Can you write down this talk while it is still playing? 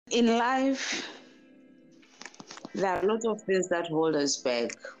In life, there are a lot of things that hold us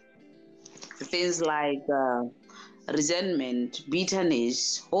back. Things like resentment,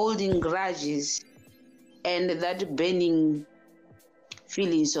 bitterness, holding grudges, and that burning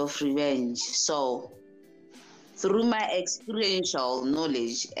feelings of revenge. So, through my experiential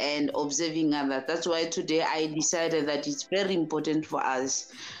knowledge and observing others, that's why today I decided that it's very important for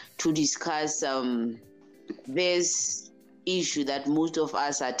us to discuss this issue that most of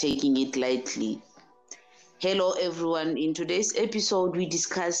us are taking it lightly. Hello, everyone. In today's episode, we're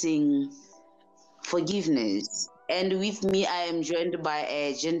discussing forgiveness. And with me, I am joined by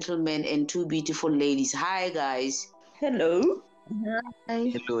a gentleman and two beautiful ladies. Hi, guys. Hello.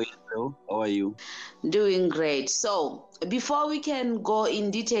 Hi. Hello. How are you? Doing great. So, before we can go in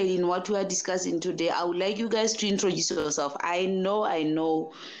detail in what we are discussing today, I would like you guys to introduce yourself. I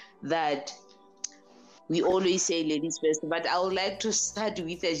know that we always say ladies first, but I would like to start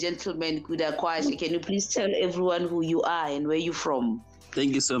with a gentleman, Kudakwashe. Can you please tell everyone who you are and where you're from?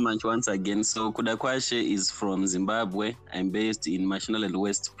 Thank you so much once again. So Kudakwashe is from Zimbabwe. I'm based in Mashonaland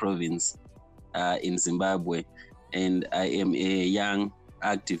West Province in Zimbabwe. And I am a young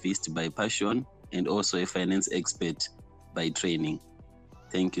activist by passion and also a finance expert by training.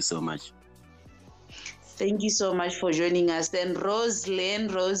 Thank you so much. Thank you so much for joining us. Then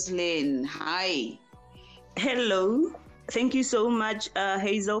Rosalind, hi. Hello. Thank you so much,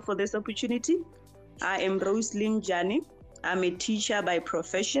 Hazel, for this opportunity. I am Rosalind Jani. I'm a teacher by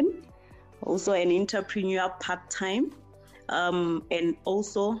profession, also an entrepreneur part-time, and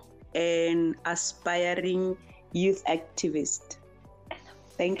also an aspiring youth activist.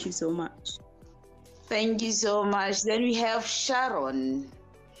 Thank you so much. Thank you so much. Then we have Sharon.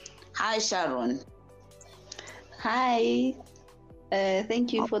 Hi, Sharon. Hi.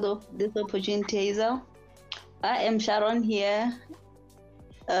 Thank you for this opportunity, Hazel. I am Sharon here,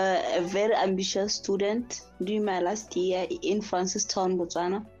 a very ambitious student doing my last year in Francistown,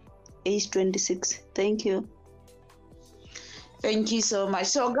 Botswana, age 26. Thank you. Thank you so much.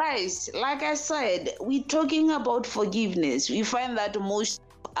 So, guys, like I said, we're talking about forgiveness. We find that most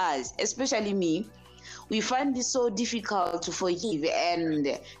of us, especially me, we find it so difficult to forgive.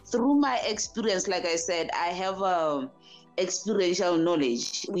 And through my experience, like I said, I have experiential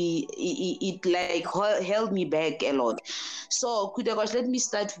knowledge. It like held me back a lot. So, Kudakwashe, let me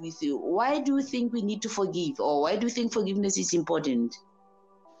start with you. Why do you think we need to forgive, or why do you think forgiveness is important?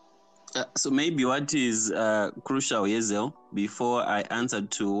 So maybe what is crucial, Hazel, before I answer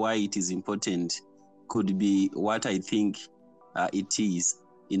to why it is important, could be what I think it is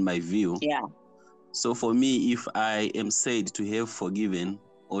in my view. Yeah. So for me, if I am said to have forgiven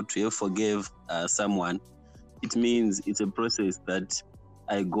or to have forgave someone, it means it's a process that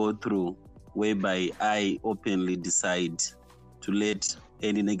I go through whereby I openly decide to let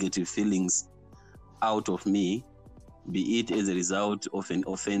any negative feelings out of me, be it as a result of an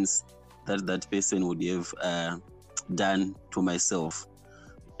offense that person would have done to myself.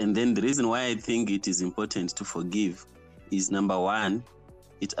 And then the reason why I think it is important to forgive is, number one,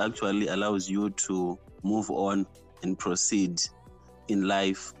 it actually allows you to move on and proceed in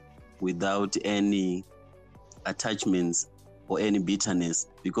life without any attachments or any bitterness,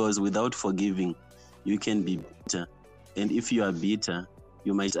 because without forgiving, you can be bitter. And if you are bitter,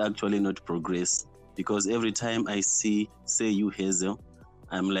 you might actually not progress, because every time I say you, Hazel,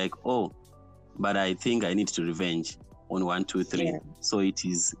 I'm like, oh, but I think I need to revenge on 1, 2, 3. Yeah. So it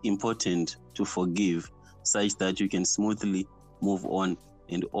is important to forgive such that you can smoothly move on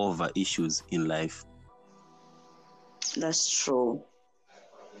and over issues in life. That's true.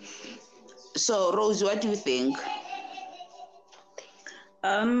 So, Rose, what do you think?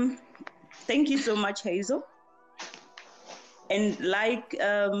 Thank you so much, Hazel. And like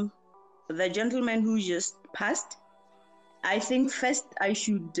the gentleman who just passed, I think first I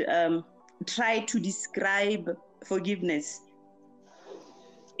should try to describe forgiveness.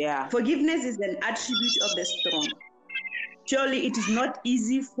 Yeah. Forgiveness is an attribute of the strong. Surely it is not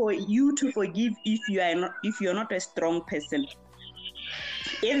easy for you to forgive if you're not a strong person.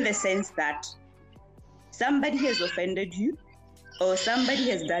 In the sense that somebody has offended you or somebody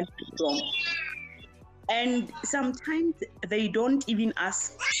has done you wrong. And sometimes they don't even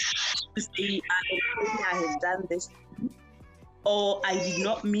ask to say, I have done this, or I did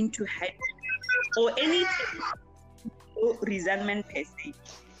not mean to hurt, or anything, or resentment per se.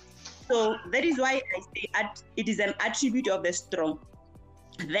 So that is why I say it is an attribute of the strong,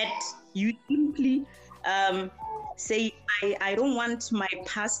 that you simply say, I don't want my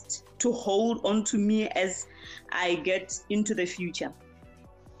past to hold on to me as I get into the future.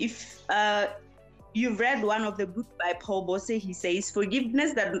 If you've read one of the books by Paul Bosse. He says,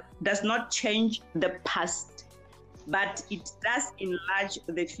 forgiveness that does not change the past, but it does enlarge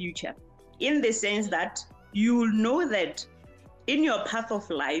the future, in the sense that you will know that in your path of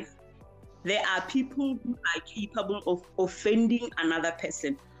life, there are people who are capable of offending another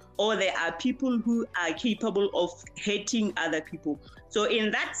person, or there are people who are capable of hating other people. So in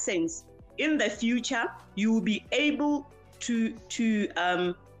that sense, in the future, you will be able to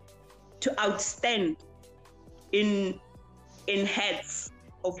outstand in heads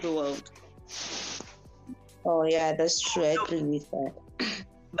of the world. Oh yeah, that's true. I agree with that.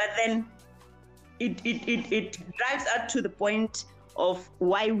 But then it drives us to the point of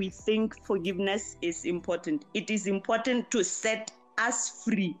why we think forgiveness is important. It is important to set us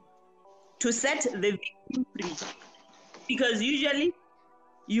free, to set the victim free. Because usually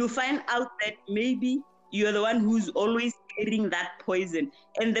you find out that maybe you're the one who's always carrying that poison,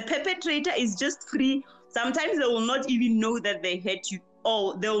 and the perpetrator is just free. Sometimes they will not even know that they hurt you,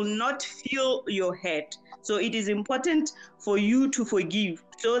 or they will not feel your hurt. So it is important for you to forgive,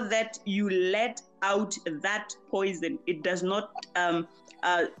 so that you let out that poison. It does not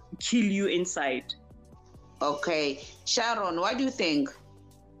kill you inside. Okay, Sharon, what do you think?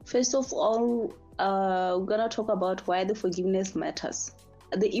 First of all, we're gonna talk about why the forgiveness matters.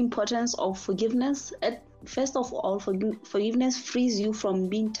 The importance of forgiveness. First of all, forgiveness frees you from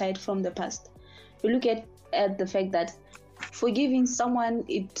being tied from the past. You look at the fact that forgiving someone,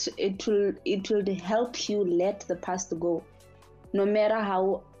 it will help you let the past go, no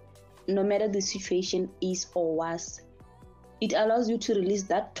matter the situation is or was. It allows you to release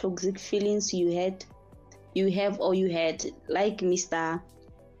that toxic feelings you had, like Mr.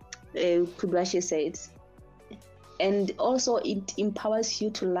 Kudakwashe said. And also it empowers you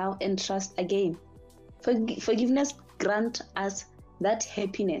to love and trust again. Forgiveness grants us that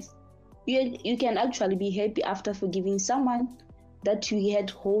happiness. You can actually be happy after forgiving someone that you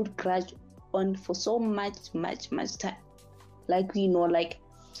had hold grudge on for so much time. Like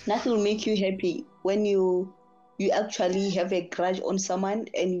nothing will make you happy when you actually have a grudge on someone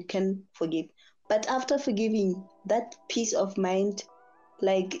and you can forgive. But after forgiving, that peace of mind,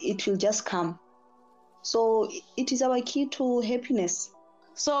 it will just come. So it is our key to happiness.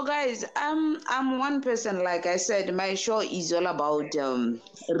 So guys, I'm one person, like I said, my show is all about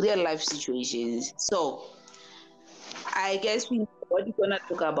real life situations. So I guess what we're gonna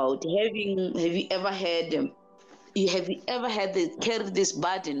talk about, have you ever carried this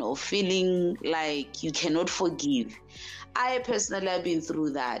burden of feeling like you cannot forgive? I personally have been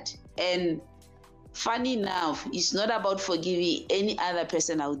through that, and funny enough, it's not about forgiving any other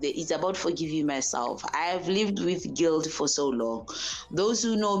person out there. It's about forgiving myself. I have lived with guilt for so long. Those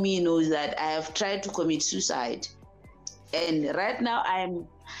who know me know that I have tried to commit suicide. And right now I'm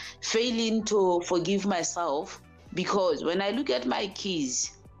failing to forgive myself, because when I look at my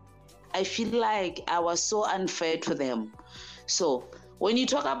kids, I feel like I was so unfair to them. So when you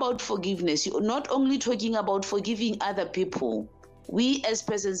talk about forgiveness, you're not only talking about forgiving other people, we as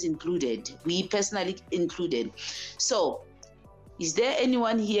persons included, we personally included. So is there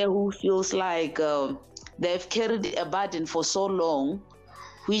anyone here who feels like they've carried a burden for so long,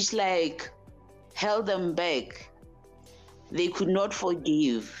 which held them back? They could not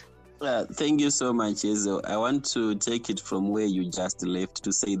forgive. Thank you so much, Ezo. I want to take it from where you just left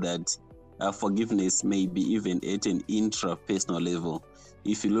to say that forgiveness may be even at an intrapersonal level.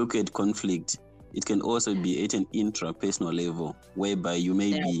 If you look at conflict, it can also be at an intrapersonal level, whereby you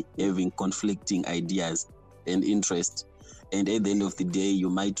may be having conflicting ideas and interests. And at the end of the day, you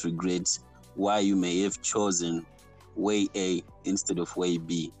might regret why you may have chosen way A instead of way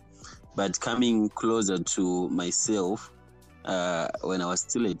B. But coming closer to myself, when I was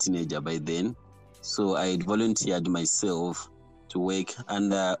still a teenager by then, so I had volunteered myself to work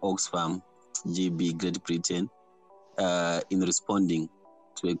under Oxfam, GB, Great Britain, in responding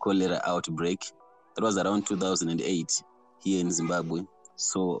to a cholera outbreak. That was around 2008 here in Zimbabwe.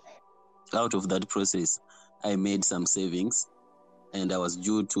 So out of that process, I made some savings, and I was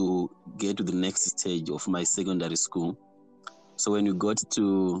due to get to the next stage of my secondary school. So when we got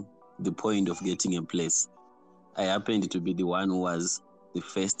to the point of getting a place, I happened to be the one who was the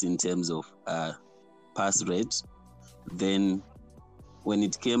first in terms of pass rate. Then when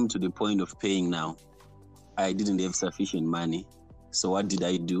it came to the point of paying now, I didn't have sufficient money. So what did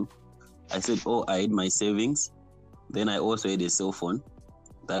I do? I said, I had my savings. Then I also had a cell phone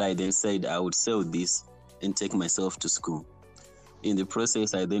that I then said I would sell this and take myself to school. In the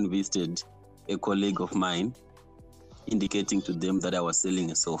process, I then visited a colleague of mine, indicating to them that I was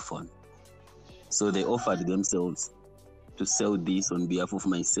selling a cell phone. So they offered themselves to sell this on behalf of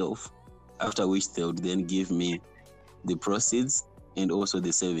myself after which they would then give me the proceeds and also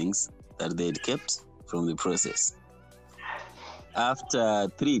the savings that they had kept from the process. After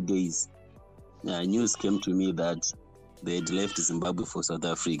 3 days, news came to me that they had left Zimbabwe for South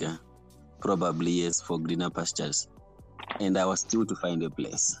Africa, probably, yes, for greener pastures. And I was still to find a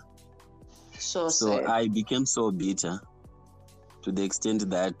place. So I became so bitter to the extent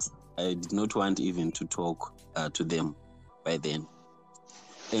that I did not want even to talk to them by then.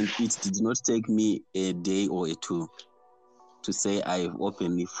 And it did not take me a day or two to say I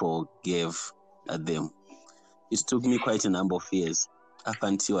openly forgave them. It took me quite a number of years up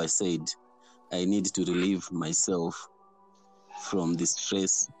until I said I need to relieve myself from the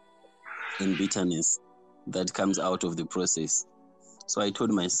stress and bitterness that comes out of the process. So I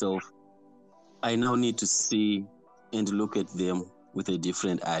told myself, I now need to see and look at them with a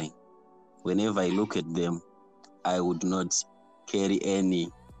different eye. Whenever I look at them, I would not carry any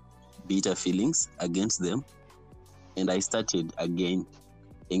bitter feelings against them. And I started again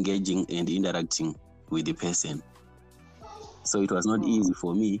engaging and interacting with the person. So it was not easy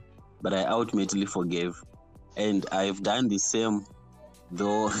for me, but I ultimately forgave. And I've done the same,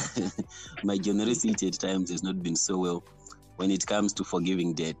 though my generosity at times has not been so well when it comes to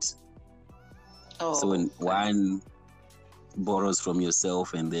forgiving debt. So when one borrows from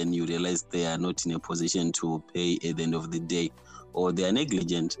yourself and then you realize they are not in a position to pay at the end of the day, or they are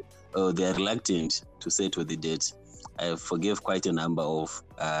negligent, or they are reluctant to settle the debt, I forgave quite a number of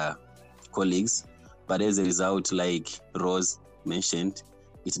colleagues. But as a result, like Rose mentioned,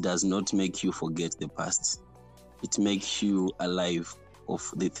 it does not make you forget the past. It makes you alive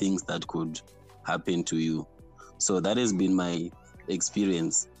of the things that could happen to you. So that has been my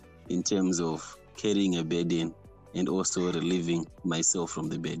experience in terms of carrying a burden and also relieving myself from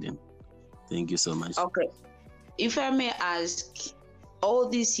the burden. Thank you so much. Okay. If I may ask, all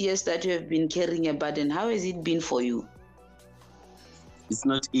these years that you have been carrying a burden, how has it been for you? It's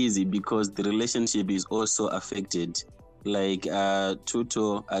not easy because the relationship is also affected. Like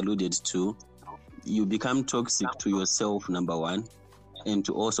Tuto alluded to, you become toxic to yourself, number one, and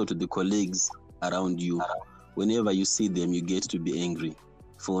also to the colleagues around you. Whenever you see them, you get to be angry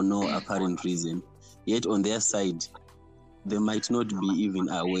for no apparent reason. Yet on their side, they might not be even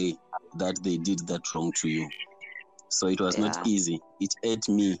aware that they did that wrong to you. So it was not easy. It ate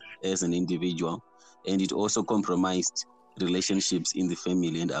me as an individual, and it also compromised relationships in the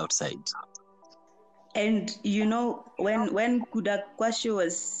family and outside. And you know, when Kudakwashe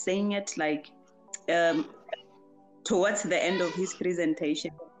was saying it, like towards the end of his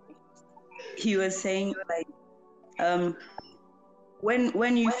presentation, he was saying like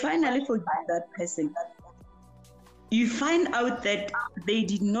when you finally forgive that person, you find out that they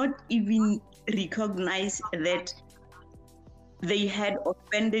did not even recognize that they had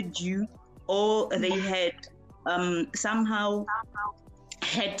offended you or they had somehow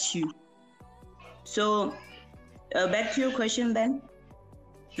hurt you. So back to your question then,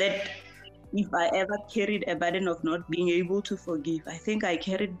 that if I ever carried a burden of not being able to forgive, I think I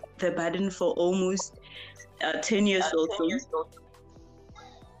carried the burden for almost 10 years or so.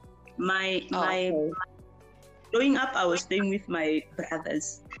 My growing up, I was staying with my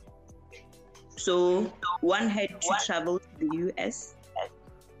brothers. So one had to travel to the US,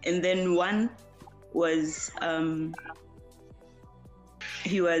 and then one was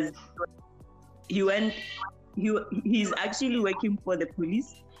he's actually working for the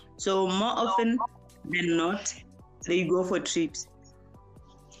police. So more often than not, they go for trips.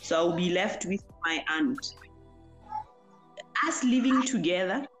 So I'll be left with my aunt. Us living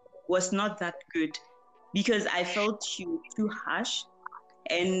together was not that good because I felt she was too harsh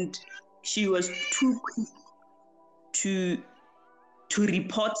and she was too quick to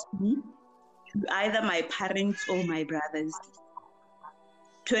report me to either my parents or my brothers,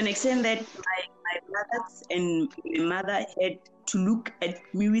 to an extent that my brothers and my mother had to look at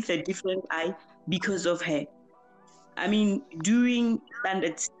me with a different eye because of her. I mean, during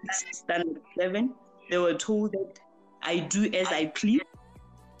standard 6, standard 7, they were told that I do as I please.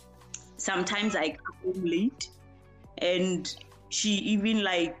 Sometimes I come home late, and she even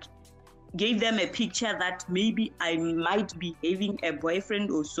gave them a picture that maybe I might be having a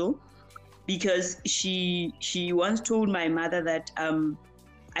boyfriend or so, because she once told my mother that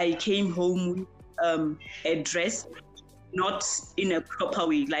I came home with a dress not in a proper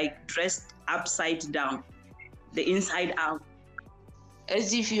way, like dressed upside down, the inside out.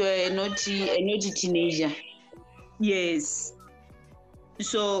 As if you were a naughty teenager. Yes.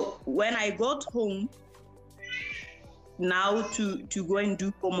 So when I got home now to go and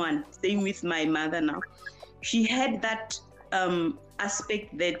do Form 1, staying with my mother now, she had that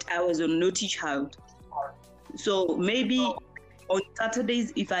aspect that I was a naughty child. So maybe on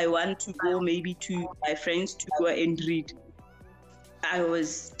Saturdays, if I want to go maybe to my friends to go and read, I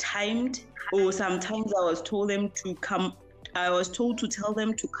was timed, or sometimes I was told to tell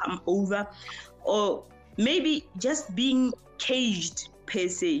them to come over, or maybe just being caged per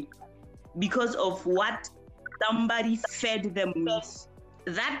se because of what somebody fed them with.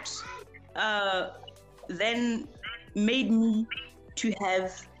 That then made me to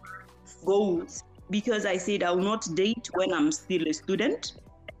have goals, because I said I will not date when I'm still a student.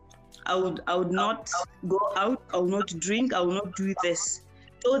 I would not go out. I will not drink. I will not do this.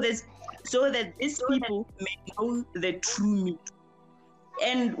 So that these people may know the true me.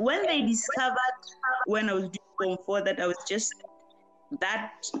 And when they discovered, when I was doing Form 4, that I was just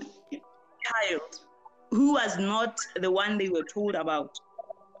that child who was not the one they were told about,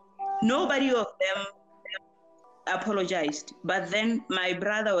 nobody of them apologized. But then my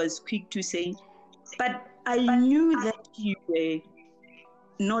brother was quick to say, but I knew that you were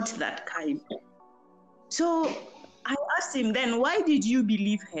not that kind. So I asked him then, why did you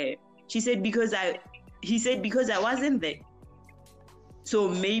believe her? He said, because I wasn't there. So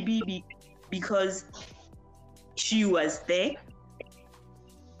maybe because she was there,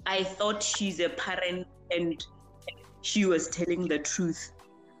 I thought she's a parent and she was telling the truth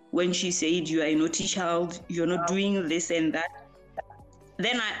when she said, you are a naughty child, you're not doing this and that.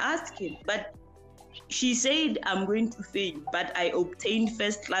 Then I asked him, but she said, I'm going to fail, but I obtained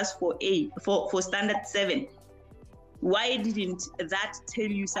first class for standard 7. Why didn't that tell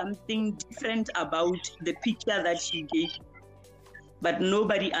you something different about the picture that she gave? But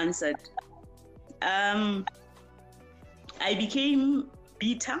nobody answered. I became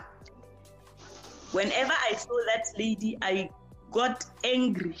bitter. Whenever I saw that lady, I got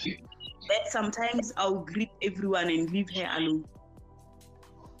angry that sometimes I'll greet everyone and leave her alone.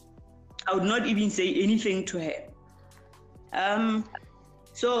 I would not even say anything to her.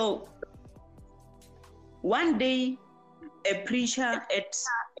 So one day, a preacher at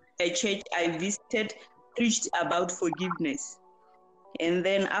a church I visited preached about forgiveness. And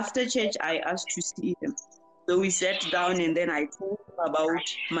then after church, I asked to see him. So we sat down and then I told him about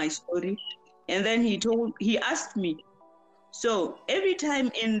my story. And then he asked me, so every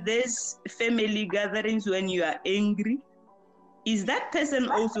time in these family gatherings when you are angry, is that person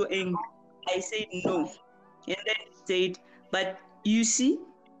also angry? I said no. And then he said, but you see,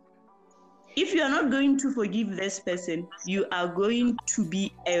 if you are not going to forgive this person, you are going to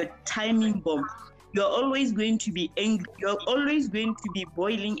be a timing bomb. You're always going to be angry. You're always going to be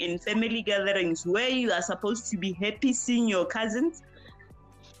boiling in family gatherings where you are supposed to be happy seeing your cousins,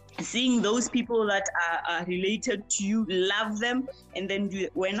 seeing those people that are related to you, love them, and then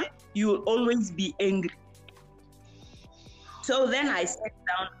when you will always be angry. So then I sat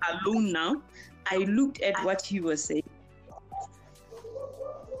down alone now. I looked at what he was saying.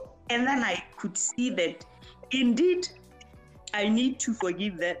 And then I could see that indeed I need to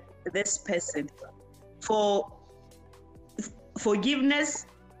forgive this person. For forgiveness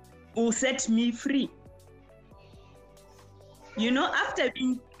will set me free. You know, after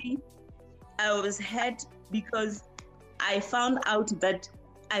being free, I was hurt because I found out that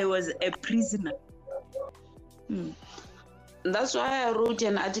I was a prisoner. That's why I wrote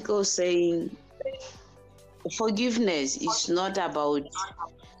an article saying forgiveness is not about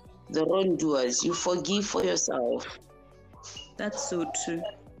the wrongdoers. You forgive for yourself. That's so true.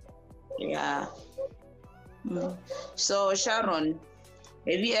 Yeah. So Sharon,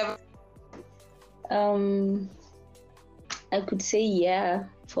 have you ever? I could say yeah,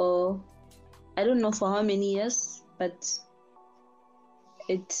 for I don't know for how many years, but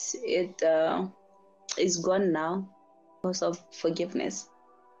it is gone now because of forgiveness.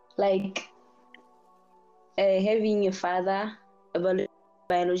 Like having a father, a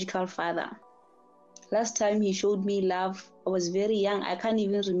biological father. Last time he showed me love, I was very young. I can't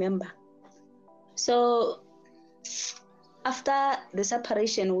even remember. So after the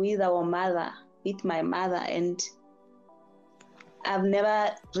separation with my mother, and I've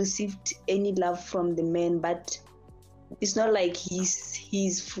never received any love from the man, but it's not like he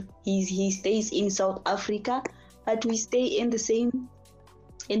stays in South Africa, but we stay in the same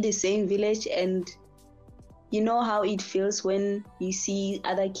village. And you know how it feels when you see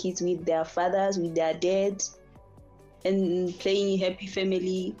other kids with their fathers, with their dads, and playing happy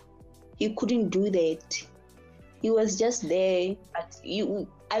family. He couldn't do that. He was just there, but you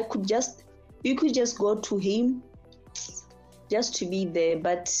could just go to him just to be there.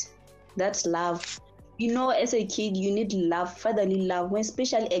 But that's love. You know, as a kid, you need love, fatherly love. When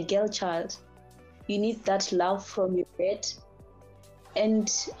especially a girl child, you need that love from your dad.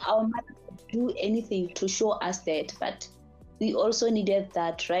 and our mother would do anything to show us that, but we also needed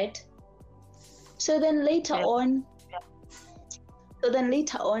that, right? So then later on,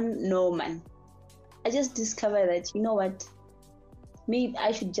 no man, I just discovered that, you know what, maybe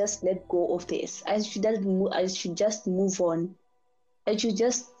I should just let go of this. I should just move on. I should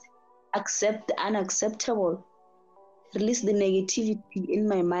just accept the unacceptable, release the negativity in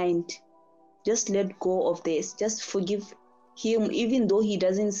my mind, just let go of this, just forgive him, even though he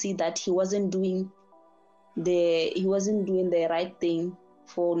doesn't see that he wasn't doing the right thing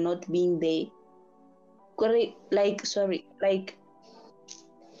for not being there.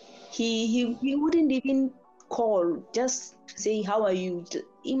 He wouldn't even call just to say how are you.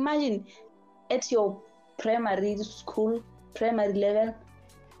 Imagine at your primary level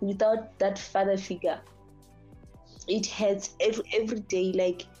without that father figure. It hurts every day,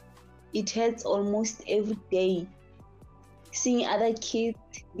 like it hurts almost every day. Seeing other kids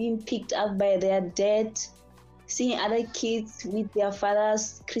being picked up by their dad, seeing other kids with their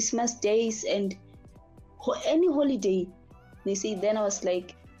fathers, Christmas days and any holiday. They say, then I was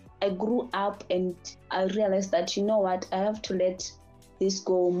like, I grew up and I realized that, you know what, I have to let this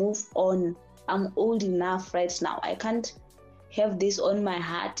go, move on. I'm old enough right now. I can't have this on my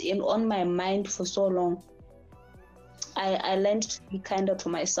heart and on my mind for so long. I learned to be kinder to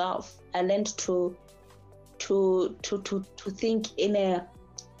myself. I learned to think in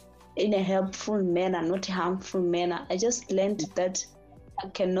a helpful manner, not a harmful manner. I just learned that I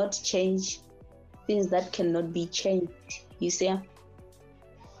cannot change things that cannot be changed, you see.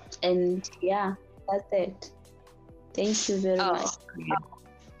 And yeah, that's it. Thank you very much.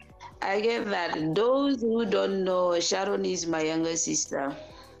 I get that. Those who don't know, Sharon is my younger sister.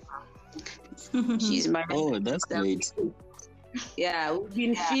 She's my that's great. Yeah, we've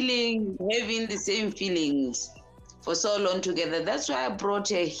been having the same feelings for so long together. That's why I brought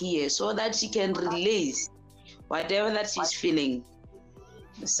her here, so that she can release whatever that she's feeling.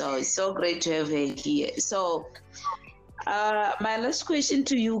 So it's so great to have her here. So my last question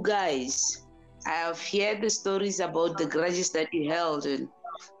to you guys. I have heard the stories about the grudges that you held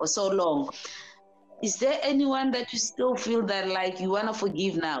for so long. Is there anyone that you still feel that like you want to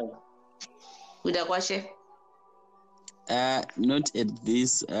forgive now? Kudakwashe? Not at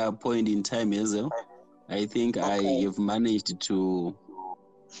this point in time, Hazel. I think I have managed to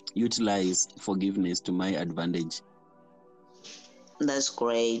utilize forgiveness to my advantage. That's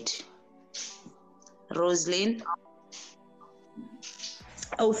great. Rosalind?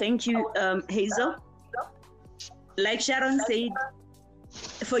 Oh, thank you, Hazel. Like Sharon said,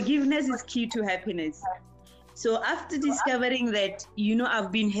 forgiveness is key to happiness. So after discovering that,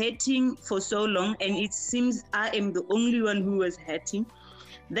 I've been hurting for so long and it seems I am the only one who was hurting,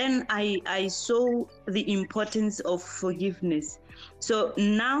 then I saw the importance of forgiveness. So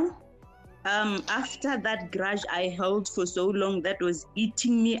now, after that grudge I held for so long that was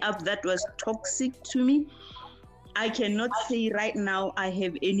eating me up, that was toxic to me, I cannot say right now I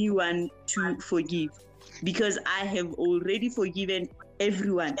have anyone to forgive, because I have already forgiven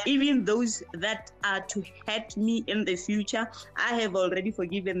everyone, even those that are to hurt me in the future. I have already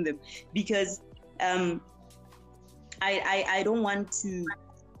forgiven them, because I don't want to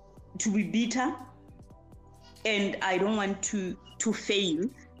be bitter, and I don't want to fail,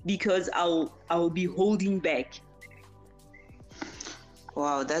 because I'll be holding back.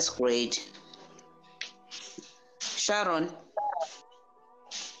 Wow, that's great. Sharon?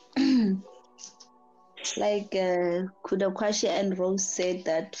 Like Kudakwashe and Rose said,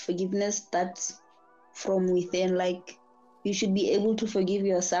 that forgiveness starts from within. Like, you should be able to forgive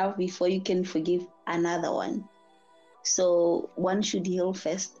yourself before you can forgive another one. So one should heal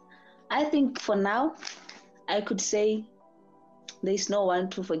first. I think for now, I could say there's no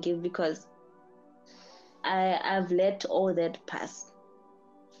one to forgive, because I've let all that pass.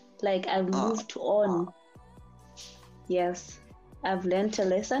 Like, I've moved on. Yes, I've learned a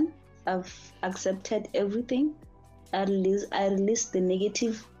lesson. I've accepted everything. I released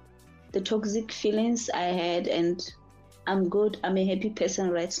the toxic feelings I had, and I'm good. I'm a happy person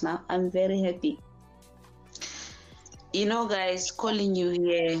right now. I'm very happy. Guys, calling you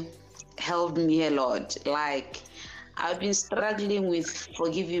here helped me a lot. Like, I've been struggling with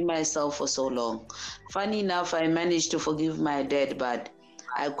forgiving myself for so long. Funny enough, I managed to forgive my dad, but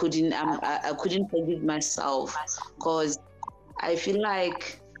I couldn't forgive myself, because I feel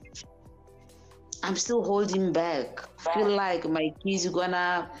like I'm still holding back. I feel like my kids are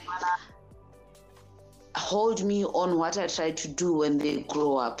gonna hold me on what I try to do when they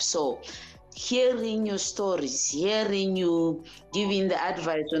grow up. So hearing your stories, hearing you giving the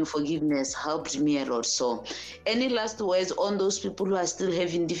advice on forgiveness helped me a lot. So, any last words on those people who are still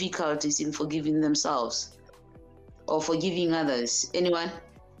having difficulties in forgiving themselves or forgiving others? Anyone?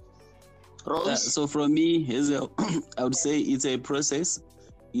 Rose? So from me, Hazel, I would say it's a process.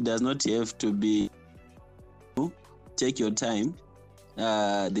 It does not have to be. Take your time.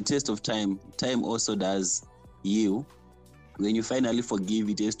 The test of time also does heal. When you finally forgive,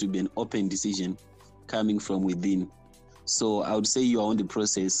 it has to be an open decision coming from within. So I would say you are on the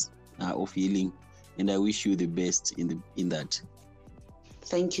process of healing, and I wish you the best in that.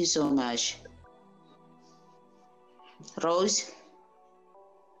 Thank you so much. Rose?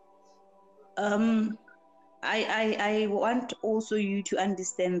 I want also you to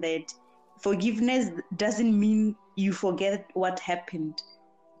understand that forgiveness doesn't mean you forget what happened.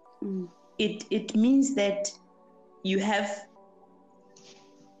 It means that you have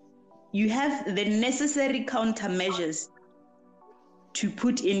the necessary countermeasures to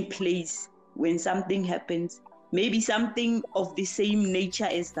put in place when something happens, maybe something of the same nature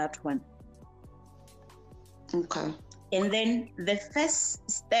as that one. Okay. And then the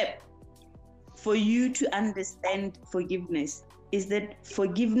first step for you to understand forgiveness is that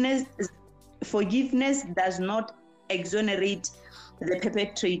forgiveness does not exonerate the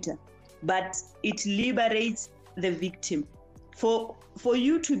perpetrator, but it liberates the victim. For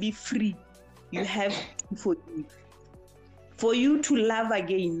you to be free, you have to forgive. For you to love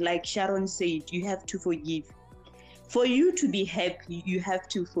again, like Sharon said, you have to forgive. For you to be happy, you have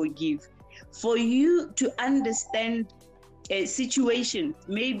to forgive. For you to understand a situation,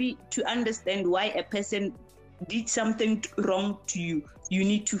 maybe to understand why a person did something wrong to you, you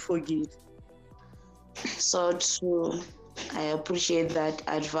need to forgive. So true. I appreciate that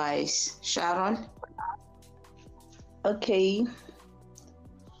advice. Sharon? Okay.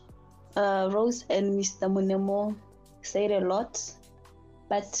 Rose and Mr. Munemo said a lot,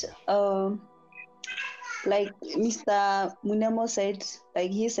 but like Mr. Munemo said,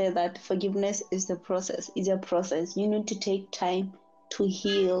 like he said that forgiveness is the process. It's a process. You need to take time to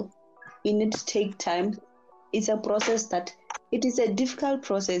heal. You need to take time. It's a process that it is a difficult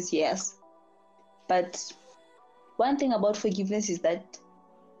process, yes. But one thing about forgiveness is that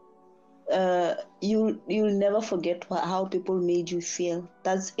you'll never forget how people made you feel.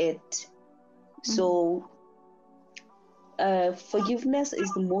 That's it. So forgiveness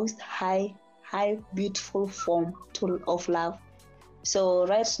is the most high, beautiful form of love. So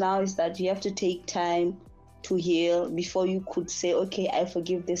right now is that you have to take time to heal before you could say, okay, I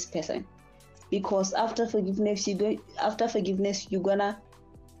forgive this person. Because after forgiveness, you're gonna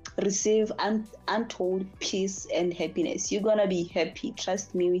receive untold peace and happiness. You're gonna be happy.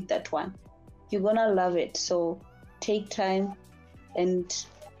 Trust me with that one. You're gonna love it. So take time and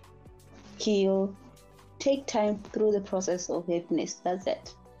heal. Take time through the process of happiness. That's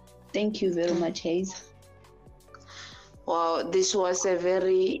it. Thank you very much, Hayes. Wow, this was a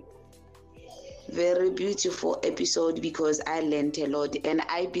very, very beautiful episode because I learned a lot, and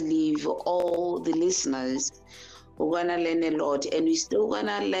I believe all the listeners are gonna learn a lot, and we're still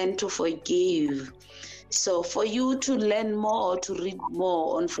gonna learn to forgive. So for you to learn more, to read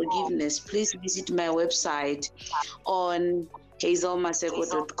more on forgiveness, please visit my website on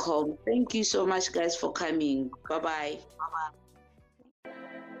hazelmaseko.com. Thank you so much, guys, for coming. Bye-bye.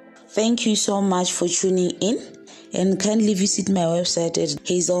 Thank you so much for tuning in, and kindly visit my website at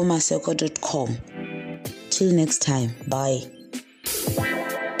hazelmaseko.com. Till next time, bye.